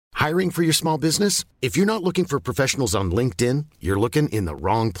Hiring for your small business? If you're not looking for professionals on LinkedIn, you're looking in the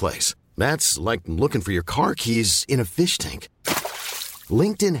wrong place. That's like looking for your car keys in a fish tank.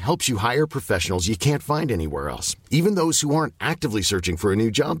 LinkedIn helps you hire professionals you can't find anywhere else, even those who aren't actively searching for a new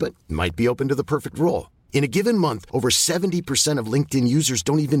job but might be open to the perfect role. In a given month, over 70% of LinkedIn users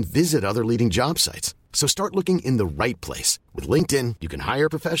don't even visit other leading job sites. So start looking in the right place. With LinkedIn, you can hire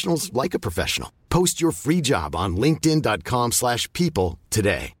professionals like a professional. Post your free job on linkedin.com/people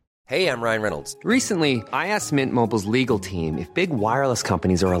today. Hey, I'm Ryan Reynolds. Recently, I asked Mint Mobile's legal team if big wireless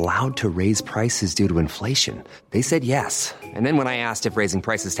companies are allowed to raise prices due to inflation. They said yes. And then when I asked if raising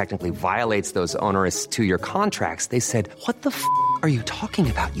prices technically violates those onerous two-year contracts, they said, "What the f*** are you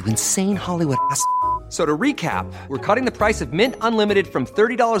talking about, you insane Hollywood ass?" So to recap, we're cutting the price of Mint Unlimited from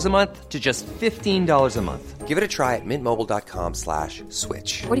 $30 a month to just $15 a month. Give it a try at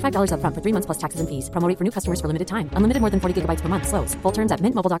mintmobile.com/switch. $45 up front for 3 months plus taxes and fees. Promo rate for new customers for limited time. Unlimited more than 40 gigabytes per month. Slows full terms at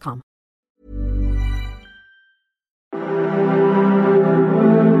mintmobile.com.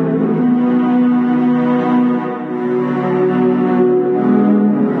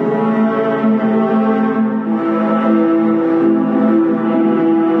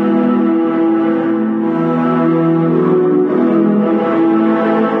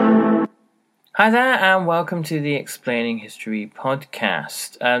 Hi there, and welcome to the Explaining History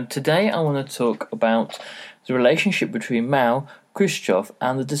podcast. Today I want to talk about the relationship between Mao, Khrushchev,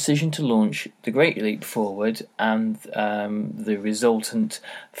 and the decision to launch the Great Leap Forward and the resultant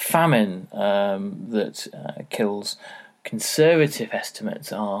famine that kills, conservative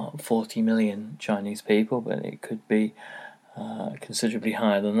estimates are 40 million Chinese people, but it could be considerably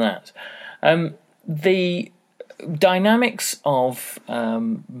higher than that. The dynamics of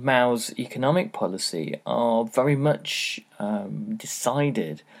Mao's economic policy are very much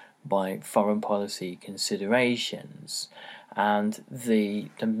decided by foreign policy considerations, and the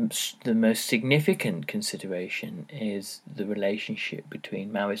most significant consideration is the relationship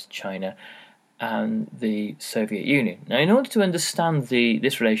between Maoist China and the Soviet Union. Now, in order to understand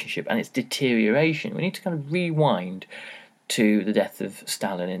this relationship and its deterioration, we need to kind of rewind to the death of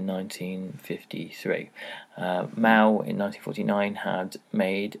Stalin in 1953. Mao in 1949 had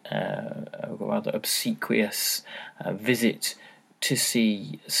made a rather obsequious visit to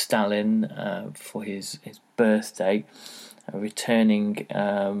see Stalin for his birthday, returning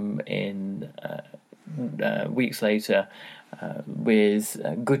in weeks later with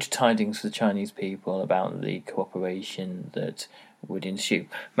good tidings for the Chinese people about the cooperation that would ensue.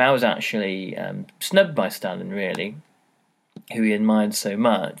 Mao was actually snubbed by Stalin, really, who he admired so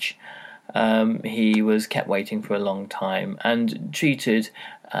much. He was kept waiting for a long time and treated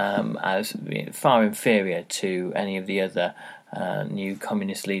as far inferior to any of the other new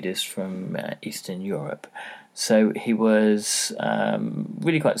communist leaders from Eastern Europe. So he was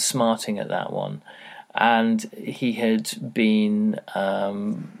really quite smarting at that one. And he had been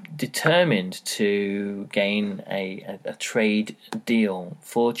determined to gain a trade deal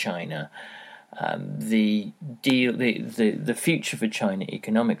for China. The future for China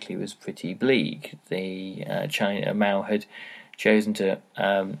economically was pretty bleak. Mao had chosen to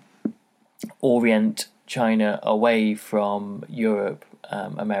orient China away from Europe,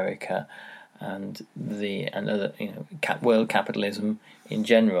 America, and other world capitalism in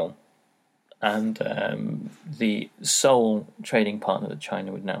general, and the sole trading partner that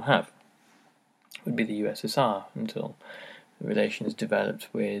China would now have would be the USSR until relations developed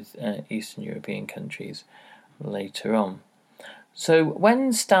with Eastern European countries later on. So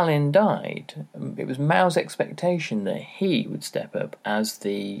when Stalin died, it was Mao's expectation that he would step up as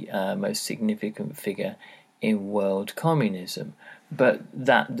the most significant figure in world communism, but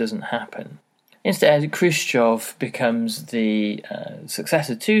that doesn't happen. Instead, Khrushchev becomes the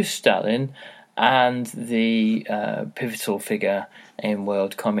successor to Stalin and the pivotal figure in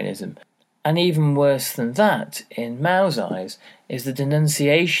world communism. And even worse than that, in Mao's eyes, is the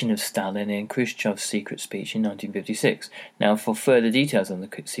denunciation of Stalin in Khrushchev's secret speech in 1956. Now, for further details on the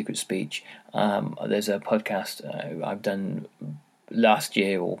secret speech, there's a podcast I've done last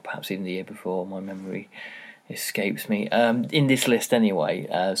year, or perhaps even the year before, my memory escapes me, in this list anyway,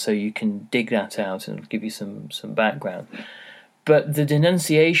 so you can dig that out and it'll give you some background. But the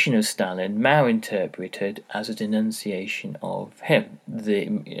denunciation of Stalin, Mao interpreted as a denunciation of him.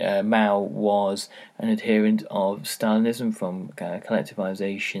 Mao was an adherent of Stalinism, from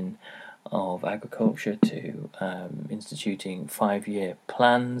collectivization of agriculture to instituting 5-year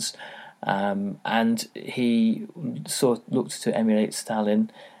plans, and he looked to emulate Stalin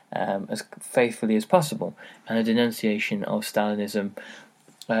as faithfully as possible. And a denunciation of Stalinism,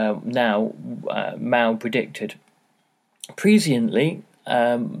 Mao predicted presciently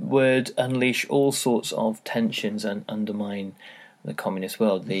would unleash all sorts of tensions and undermine the communist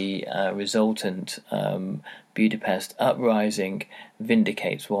world. The resultant Budapest uprising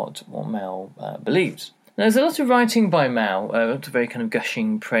vindicates what Mao believes. Now, there's a lot of writing by Mao, a lot of very kind of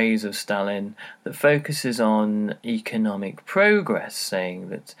gushing praise of Stalin that focuses on economic progress, saying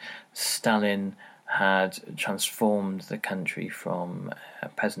that Stalin had transformed the country from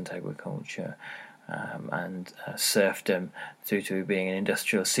peasant agriculture and serfdom through to being an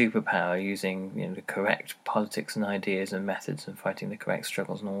industrial superpower, using the correct politics and ideas and methods and fighting the correct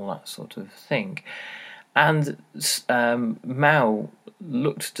struggles and all that sort of thing. And Mao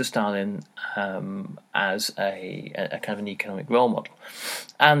looked to Stalin as a kind of an economic role model.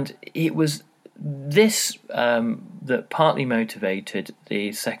 And it was this that partly motivated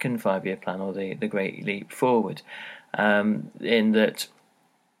the second five-year plan, or the Great Leap Forward, in that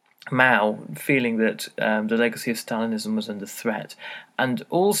Mao, feeling that the legacy of Stalinism was under threat, and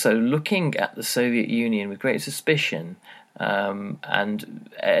also looking at the Soviet Union with great suspicion and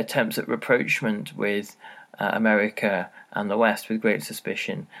attempts at rapprochement with America and the West with great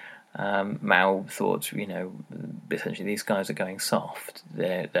suspicion, Mao thought, essentially these guys are going soft.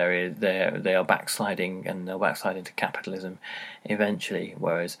 They are backsliding, and they'll backslide into capitalism eventually.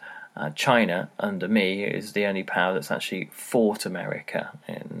 Whereas China, under me, is the only power that's actually fought America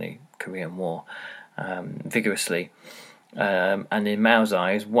in the Korean War vigorously, and in Mao's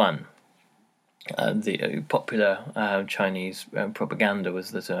eyes, won. The popular Chinese propaganda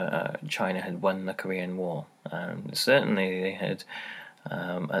was that China had won the Korean War. Certainly they had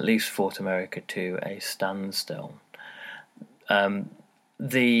at least fought America to a standstill.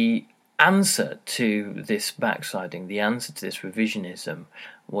 The answer to this backsliding, the answer to this revisionism,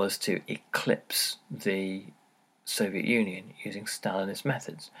 was to eclipse the Soviet Union using Stalinist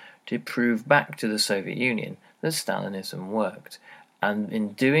methods, to prove back to the Soviet Union that Stalinism worked, and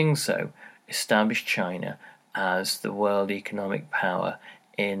in doing so establish China as the world economic power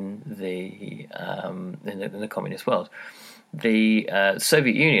in the communist world. The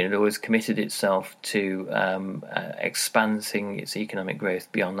Soviet Union had always committed itself to expanding its economic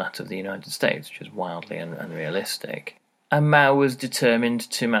growth beyond that of the United States, which is wildly unrealistic. And Mao was determined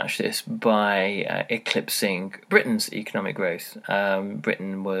to match this by eclipsing Britain's economic growth.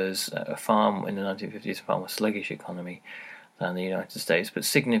 Britain was in the 1950s, a far more sluggish economy than the United States, but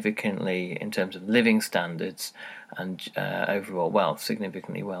significantly, in terms of living standards and overall wealth,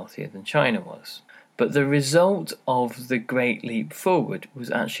 significantly wealthier than China was. But the result of the Great Leap Forward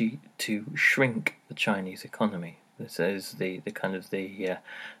was actually to shrink the Chinese economy. This is the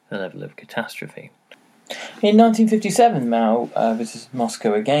level of catastrophe. In 1957, Mao visited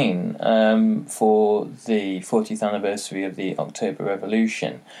Moscow again for the 40th anniversary of the October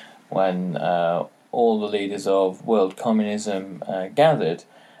Revolution, when all the leaders of world communism gathered,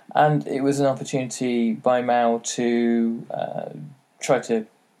 and it was an opportunity by Mao to try to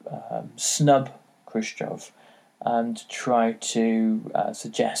snub Khrushchev and try to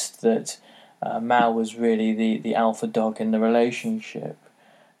suggest that Mao was really the alpha dog in the relationship.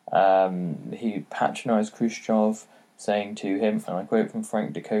 He patronised Khrushchev, saying to him, and I quote from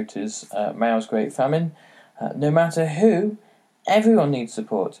Frank Dakota's Mao's Great Famine, "No matter who, everyone needs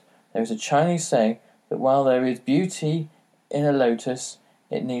support. There is a Chinese saying that while there is beauty in a lotus,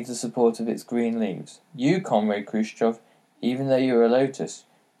 it needs the support of its green leaves. You, Comrade Khrushchev, even though you are a lotus,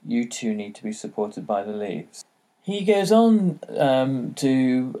 you too need to be supported by the leaves." He goes on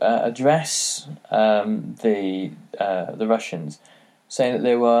to address the Russians, saying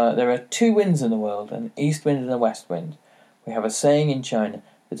that there are two winds in the world, an east wind and a west wind. We have a saying in China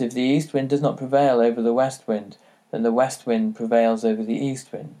that if the east wind does not prevail over the west wind, then the west wind prevails over the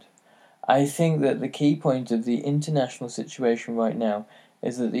east wind. I think that the key point of the international situation right now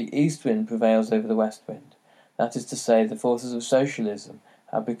is that the east wind prevails over the west wind. That is to say, the forces of socialism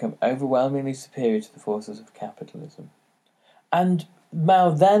have become overwhelmingly superior to the forces of capitalism. And Mao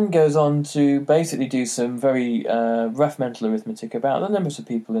then goes on to basically do some very rough mental arithmetic about the numbers of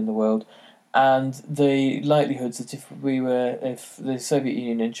people in the world and the likelihoods that if the Soviet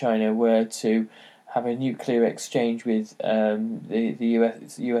Union and China were to have a nuclear exchange with the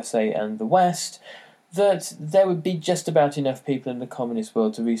USA and the West, that there would be just about enough people in the communist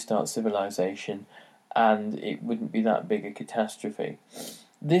world to restart civilization, and it wouldn't be that big a catastrophe.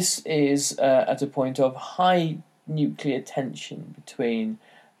 This is at a point of high nuclear tension between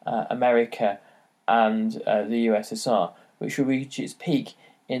America and the USSR, which will reach its peak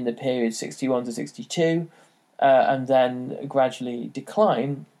in the period 61 to 62 and then gradually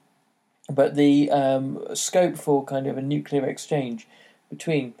decline. But the scope for kind of a nuclear exchange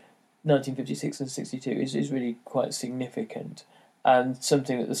between 1956 and 62 is really quite significant. and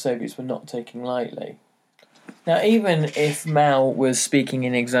something that the Soviets were not taking lightly. Now, even if Mao was speaking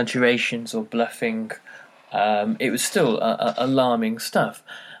in exaggerations or bluffing, it was still alarming stuff.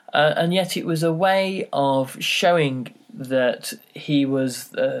 And yet it was a way of showing that he was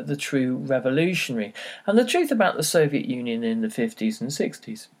the true revolutionary. And the truth about the Soviet Union in the 50s and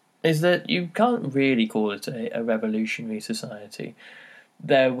 60s is that you can't really call it a revolutionary society.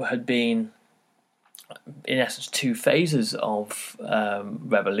 There had been, in essence, two phases of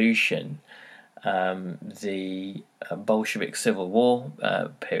revolution. The Bolshevik Civil War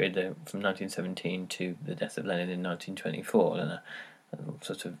period from 1917 to the death of Lenin in 1924, and a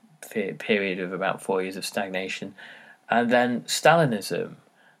sort of period of about 4 years of stagnation, and then Stalinism.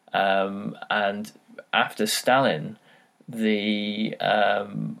 And after Stalin, the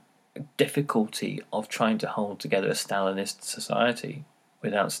difficulty of trying to hold together a Stalinist society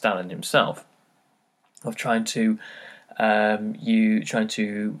without Stalin himself, of trying to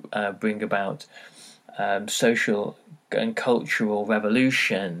bring about social and cultural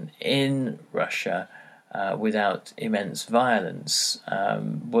revolution in Russia without immense violence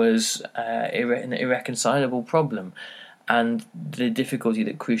was an irreconcilable problem. And the difficulty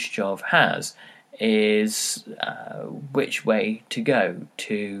that Khrushchev has is which way to go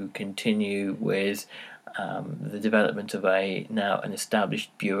to continue with the development of an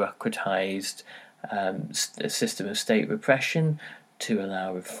established bureaucratized system of state repression, to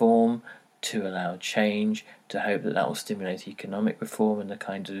allow reform, to allow change, to hope that will stimulate economic reform and the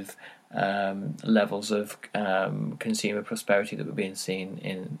kind of levels of consumer prosperity that were being seen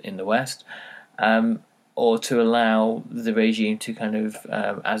in the West, or to allow the regime to kind of,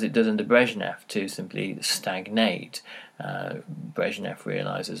 as it does under Brezhnev, to simply stagnate. Brezhnev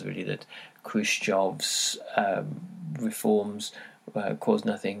realizes really that Khrushchev's reforms caused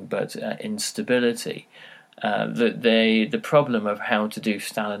nothing but instability. The problem of how to do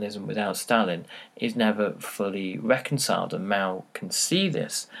Stalinism without Stalin is never fully reconciled, and Mao can see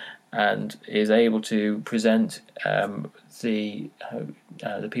this and is able to present the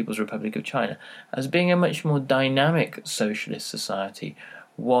People's Republic of China as being a much more dynamic socialist society,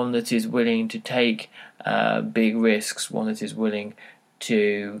 one that is willing to take big risks, one that is willing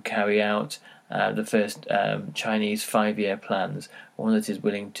to carry out the first Chinese 5-year plans, one that is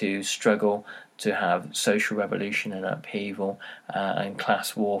willing to struggle to have social revolution and upheaval and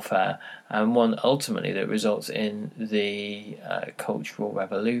class warfare, and one ultimately that results in the Cultural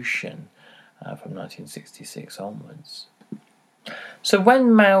Revolution from 1966 onwards. So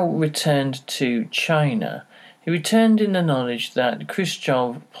when Mao returned to China, he returned in the knowledge that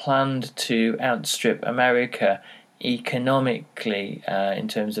Khrushchev planned to outstrip America economically in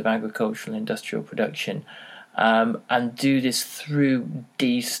terms of agricultural and industrial production, and do this through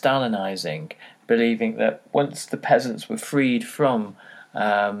de-Stalinizing, believing that once the peasants were freed from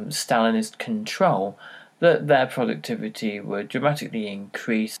Stalinist control, that their productivity would dramatically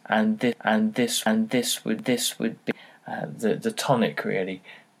increase, and this would be the tonic really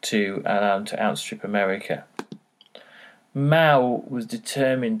to allow them to outstrip America. Mao was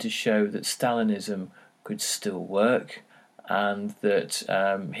determined to show that Stalinism could still work, and that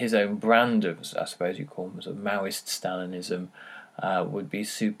his own brand of, I suppose you call it, Maoist Stalinism would be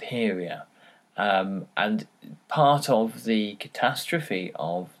superior. And part of the catastrophe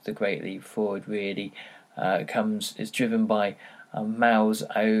of the Great Leap Forward really is driven by Mao's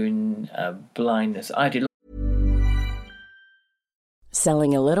own blindness.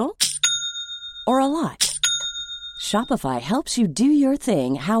 Selling a little or a lot? Shopify helps you do your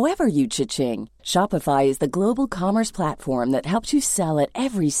thing however you cha-ching. Shopify is the global commerce platform that helps you sell at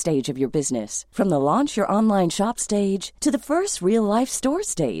every stage of your business. From the launch your online shop stage to the first real-life store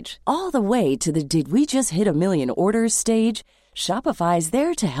stage, all the way to the did we just hit a million orders stage. Shopify is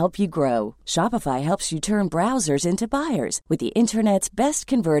there to help you grow. Shopify helps you turn browsers into buyers with the internet's best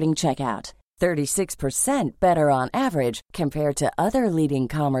converting checkout. 36% better on average compared to other leading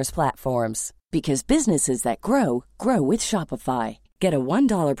commerce platforms. Because businesses that grow, grow with Shopify. Get a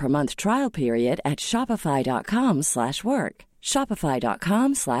 $1 per month trial period at shopify.com/work.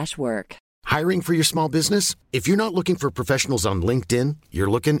 Shopify.com/work. Hiring for your small business? If you're not looking for professionals on LinkedIn,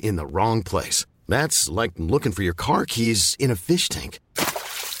 you're looking in the wrong place. That's like looking for your car keys in a fish tank.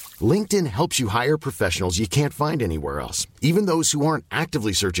 LinkedIn helps you hire professionals you can't find anywhere else, even those who aren't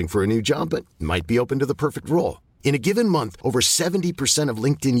actively searching for a new job but might be open to the perfect role. In a given month, over 70% of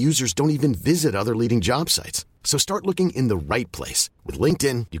LinkedIn users don't even visit other leading job sites. So start looking in the right place. With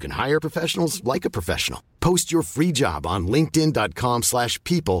LinkedIn, you can hire professionals like a professional. Post your free job on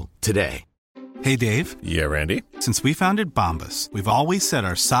linkedin.com/people today. Hey, Dave. Yeah, Randy. Since we founded Bombas, we've always said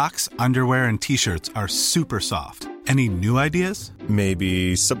our socks, underwear, and T-shirts are super soft. Any new ideas?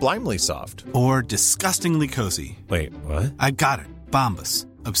 Maybe sublimely soft. Or disgustingly cozy? Wait, what? I got it. Bombas.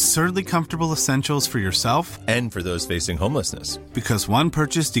 Absurdly comfortable essentials for yourself And for those facing homelessness. because one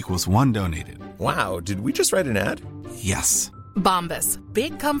purchased equals one donated. Wow, did we just write an ad? Yes. Bombas.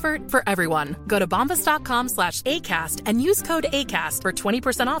 Big comfort for everyone. Go to bombas.com/ACAST and use code ACAST for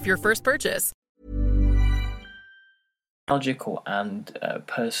 20% off your first purchase. Logical and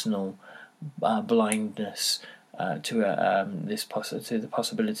personal blindness to the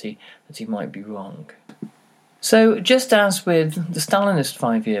possibility that he might be wrong. So, just as with the Stalinist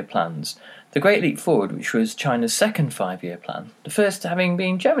 5-year plans, the Great Leap Forward, which was China's second 5-year plan, the first having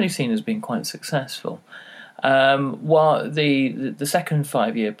been generally seen as being quite successful, while the second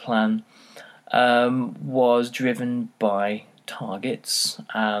 5-year plan was driven by targets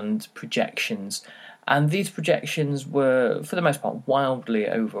and projections. And these projections were, for the most part, wildly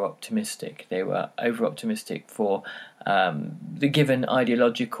over-optimistic. They were over-optimistic for the given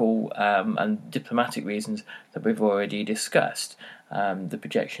ideological and diplomatic reasons that we've already discussed. The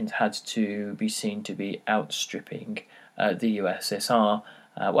projections had to be seen to be outstripping the USSR,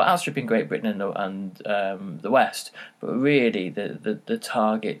 outstripping Great Britain and the West. But really, the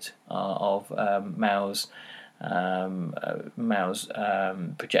target of Mao's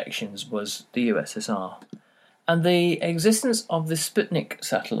projections was the USSR. And the existence of the Sputnik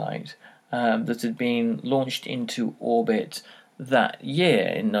satellite that had been launched into orbit that year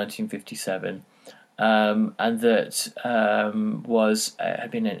in 1957 and that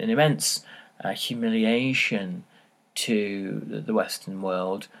had been an immense humiliation to the Western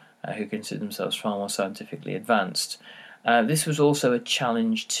world, who considered themselves far more scientifically advanced. This was also a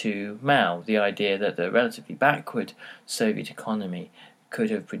challenge to Mao, the idea that the relatively backward Soviet economy could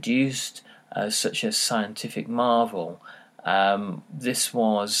have produced such a scientific marvel. This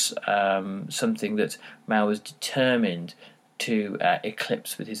was something that Mao was determined to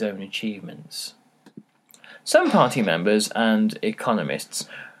eclipse with his own achievements. Some party members and economists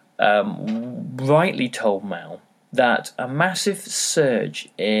rightly told Mao that a massive surge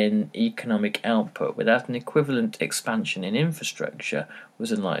in economic output without an equivalent expansion in infrastructure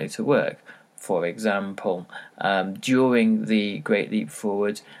was unlikely to work. For example, during the Great Leap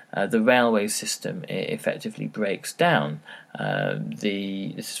Forward, the railway system effectively breaks down.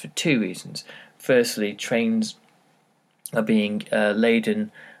 This is for two reasons. Firstly, trains are being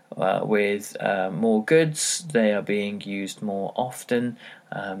laden with more goods. They are being used more often.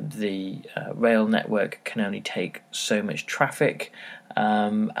 The rail network can only take so much traffic,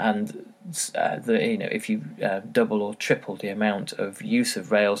 and if you double or triple the amount of use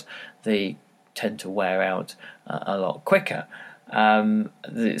of rails, they tend to wear out a lot quicker.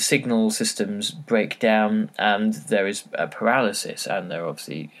 The signal systems break down, and there is a paralysis, and there are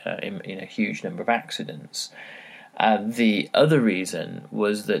obviously a huge number of accidents. The other reason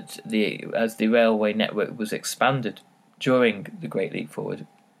was that as the railway network was expanded during the Great Leap Forward,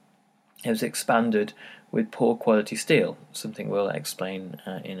 it was expanded with poor quality steel, something we'll explain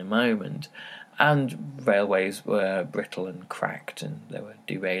in a moment, and railways were brittle and cracked, and there were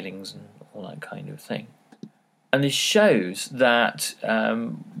derailings and all that kind of thing. And this shows that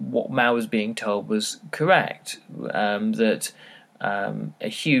what Mao was being told was correct, that a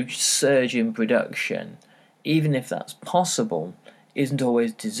huge surge in production, even if that's possible, isn't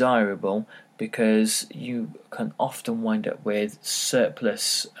always desirable, because you can often wind up with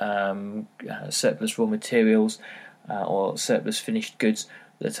surplus raw materials or surplus finished goods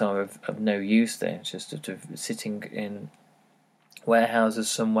that are of no use. They're just sort of sitting in warehouses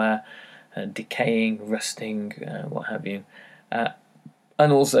somewhere, decaying, rusting, what have you.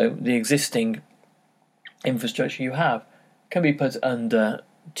 And also the existing infrastructure you have can be put under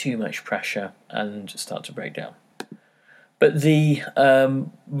too much pressure and start to break down. But the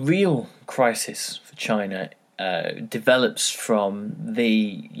real crisis for China develops from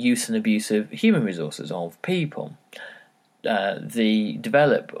the use and abuse of human resources, of people. The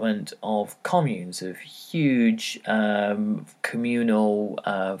development of communes, of huge communal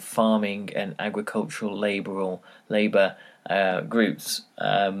farming and agricultural labour groups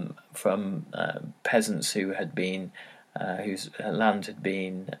from peasants who had been whose land had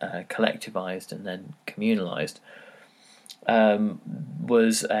been collectivised and then communalised,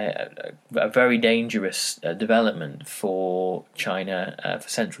 was a very dangerous development for China, for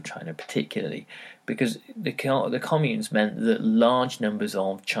central China particularly, because the communes meant that large numbers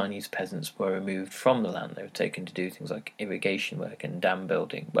of Chinese peasants were removed from the land. They were taken to do things like irrigation work and dam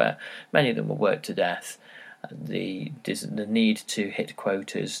building, where many of them were worked to death. The need to hit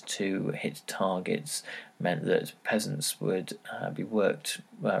quotas, to hit targets, meant that peasants would be worked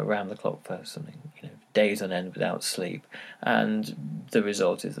around the clock for something, days on end without sleep, and the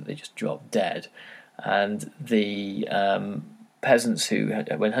result is that they just drop dead. And the peasants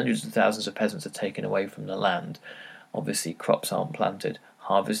when hundreds of thousands of peasants are taken away from the land, obviously crops aren't planted,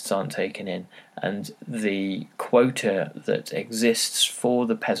 harvests aren't taken in, and the quota that exists for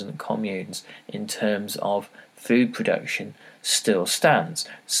the peasant communes in terms of food production still stands.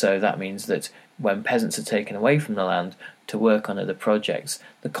 So that means that when peasants are taken away from the land to work on other projects,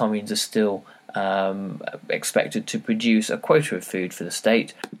 the communes are still expected to produce a quota of food for the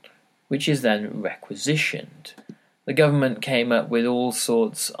state, which is then requisitioned. The government came up with all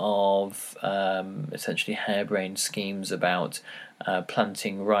sorts of essentially harebrained schemes about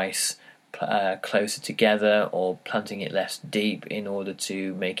planting rice closer together or planting it less deep in order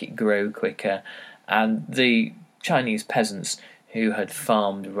to make it grow quicker. And the Chinese peasants who had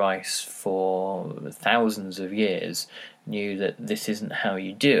farmed rice for thousands of years knew that this isn't how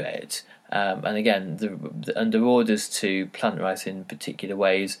you do it. And again, under orders to plant rice in particular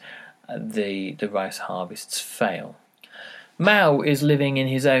ways, the rice harvests fail. Mao is living in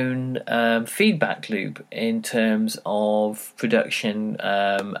his own feedback loop in terms of production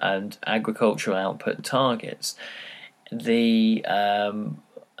and agricultural output targets. The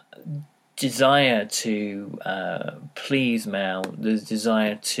desire to please Mao, the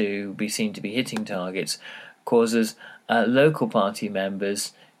desire to be seen to be hitting targets, causes local party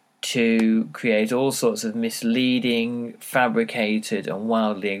members to create all sorts of misleading, fabricated and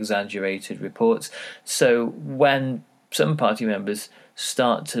wildly exaggerated reports. So when some party members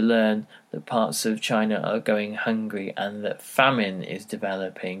start to learn that parts of China are going hungry and that famine is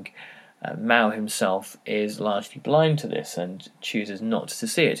developing, Mao himself is largely blind to this and chooses not to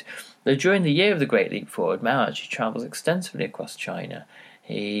see it. Though during the year of the Great Leap Forward, Mao actually travels extensively across China.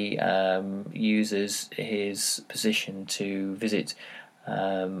 He uses his position to visit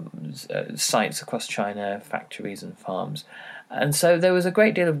sites across China, factories and farms. And so there was a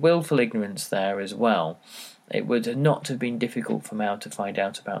great deal of willful ignorance there as well. It would not have been difficult for Mao to find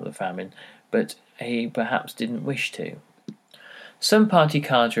out about the famine, but he perhaps didn't wish to. Some party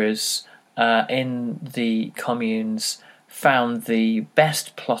cadres in the communes found the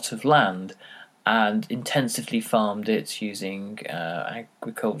best plot of land and intensively farmed it using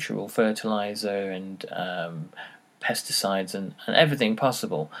agricultural fertilizer and pesticides and everything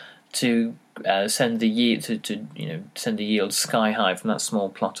possible to send the yield sky high from that small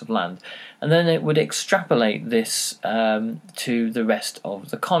plot of land, and then it would extrapolate this to the rest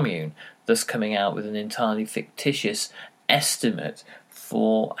of the commune, thus coming out with an entirely fictitious estimate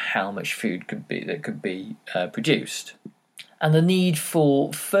for how much food could be produced. And the need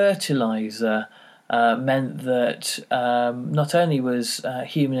for fertilizer meant that not only was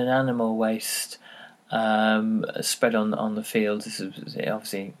human and animal waste spread on the fields. This is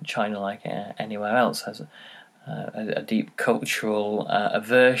obviously China, like anywhere else, has a deep cultural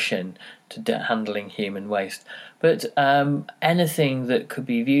aversion to handling human waste. But anything that could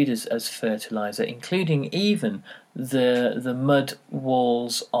be viewed as fertilizer, including even the mud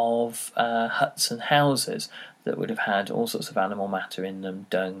walls of huts and houses that would have had all sorts of animal matter in them,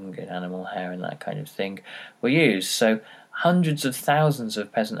 dung and animal hair and that kind of thing, were used. So hundreds of thousands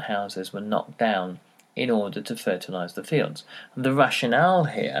of peasant houses were knocked down in order to fertilise the fields. And the rationale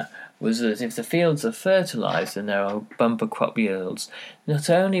here was that if the fields are fertilised and there are bumper crop yields, not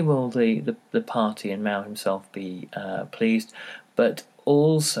only will the party and Mao himself be pleased, but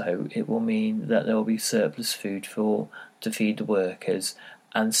also it will mean that there will be surplus food to feed the workers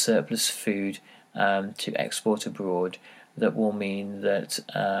and surplus food to export abroad. That will mean that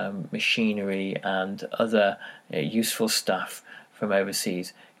machinery and other useful stuff from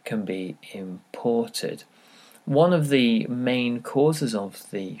overseas can be imported. One of the main causes of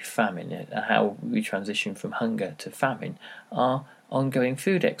the famine, how we transition from hunger to famine, are ongoing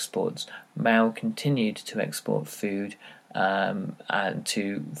food exports. Mao continued to export food and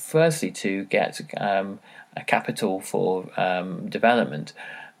to get a capital for development,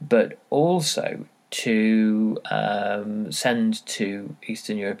 but also to send to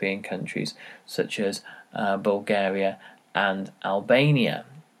Eastern European countries such as Bulgaria and Albania.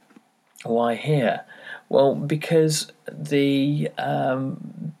 Why here? Well, because the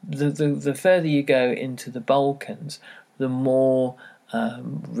further you go into the Balkans, the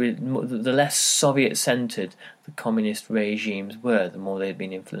less Soviet-centered the communist regimes were, the more they'd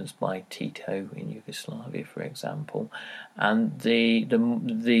been influenced by Tito in Yugoslavia, for example, and the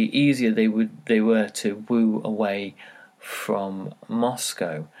easier they were to woo away from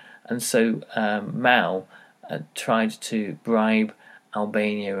Moscow. And so Mao tried to bribe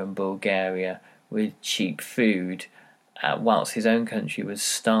Albania and Bulgaria with cheap food whilst his own country was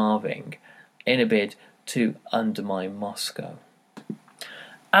starving in a bid to undermine Moscow.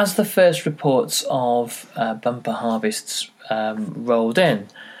 As the first reports of bumper harvests rolled in,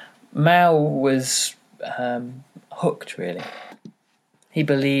 Mao was hooked, really. He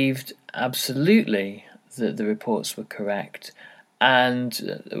absolutely that the reports were correct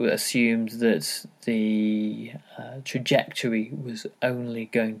and assumed that the trajectory was only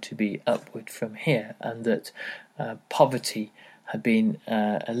going to be upward from here, and that poverty had been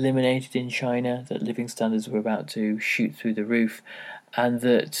eliminated in China, that living standards were about to shoot through the roof, and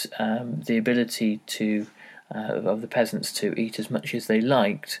that the ability of the peasants to eat as much as they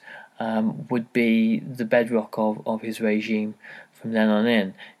liked would be the bedrock of his regime from then on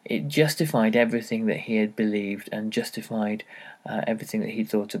in. It justified everything that he had believed, and justified everything that he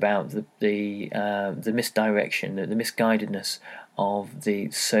thought about the misdirection, the misguidedness of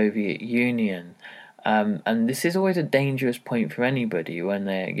the Soviet Union. And this is always a dangerous point for anybody when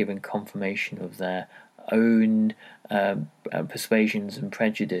they're given confirmation of their own persuasions and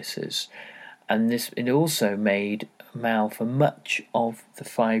prejudices. And it also made Mao, for much of the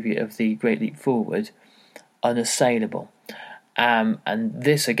 5 year of the Great Leap Forward, unassailable. And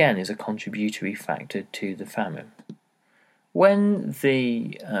this again is a contributory factor to the famine. When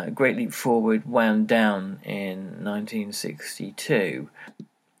the Great Leap Forward wound down in 1962,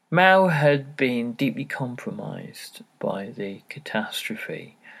 Mao had been deeply compromised by the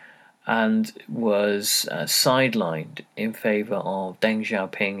catastrophe and was sidelined in favour of Deng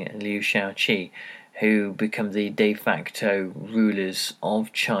Xiaoping and Liu Shaoqi, who become the de facto rulers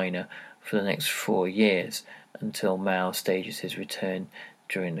of China for the next 4 years until Mao stages his return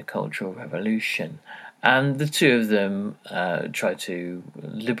during the Cultural Revolution. And the two of them try to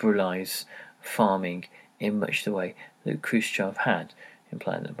liberalise farming in much the way that Khrushchev had,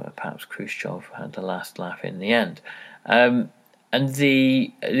 implying that perhaps Khrushchev had the last laugh in the end. And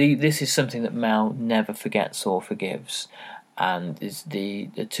this is something that Mao never forgets or forgives, and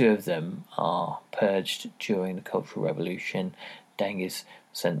the two of them are purged during the Cultural Revolution. Deng is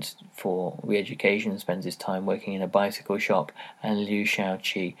sent for re-education and spends his time working in a bicycle shop, and Liu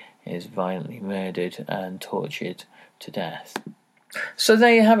Shaoqi is violently murdered and tortured to death. So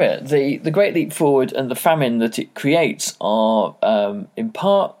there you have it. The Great Leap Forward and the famine that it creates are in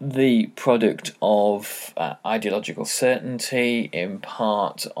part the product of ideological certainty, in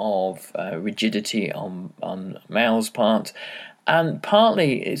part of rigidity on Mao's part, and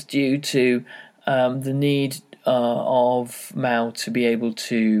partly it's due to the need of Mao to be able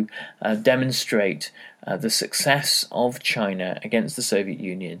to demonstrate the success of China against the Soviet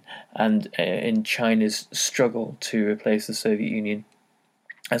Union, and in China's struggle to replace the Soviet Union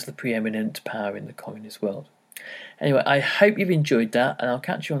as the preeminent power in the communist world. Anyway, I hope you've enjoyed that, and I'll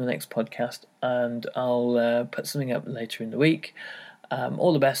catch you on the next podcast, and I'll put something up later in the week.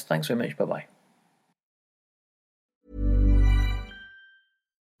 All the best. Thanks very much. Bye-bye.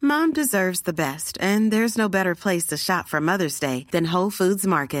 Mom deserves the best, and there's no better place to shop for Mother's Day than Whole Foods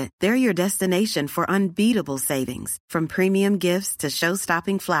Market. They're your destination for unbeatable savings, from premium gifts to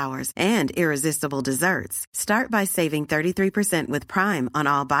show-stopping flowers and irresistible desserts. Start by saving 33% with Prime on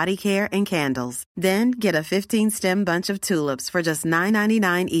all body care and candles. Then get a 15-stem bunch of tulips for just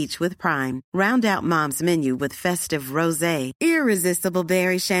 $9.99 each with Prime. Round out Mom's menu with festive rosé, irresistible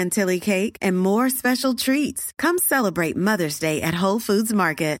berry chantilly cake, and more special treats. Come celebrate Mother's Day at Whole Foods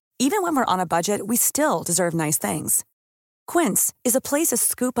Market. Even when we're on a budget, we still deserve nice things. Quince is a place to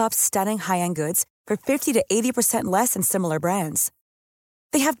scoop up stunning high-end goods for 50 to 80% less than similar brands.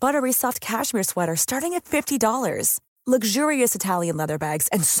 They have buttery soft cashmere sweaters starting at $50, luxurious Italian leather bags,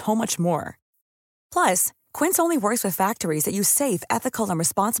 and so much more. Plus, Quince only works with factories that use safe, ethical, and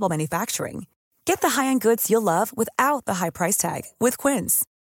responsible manufacturing. Get the high-end goods you'll love without the high price tag with Quince.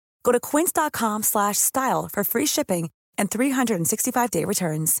 Go to quince.com/style for free shipping and 365-day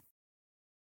returns.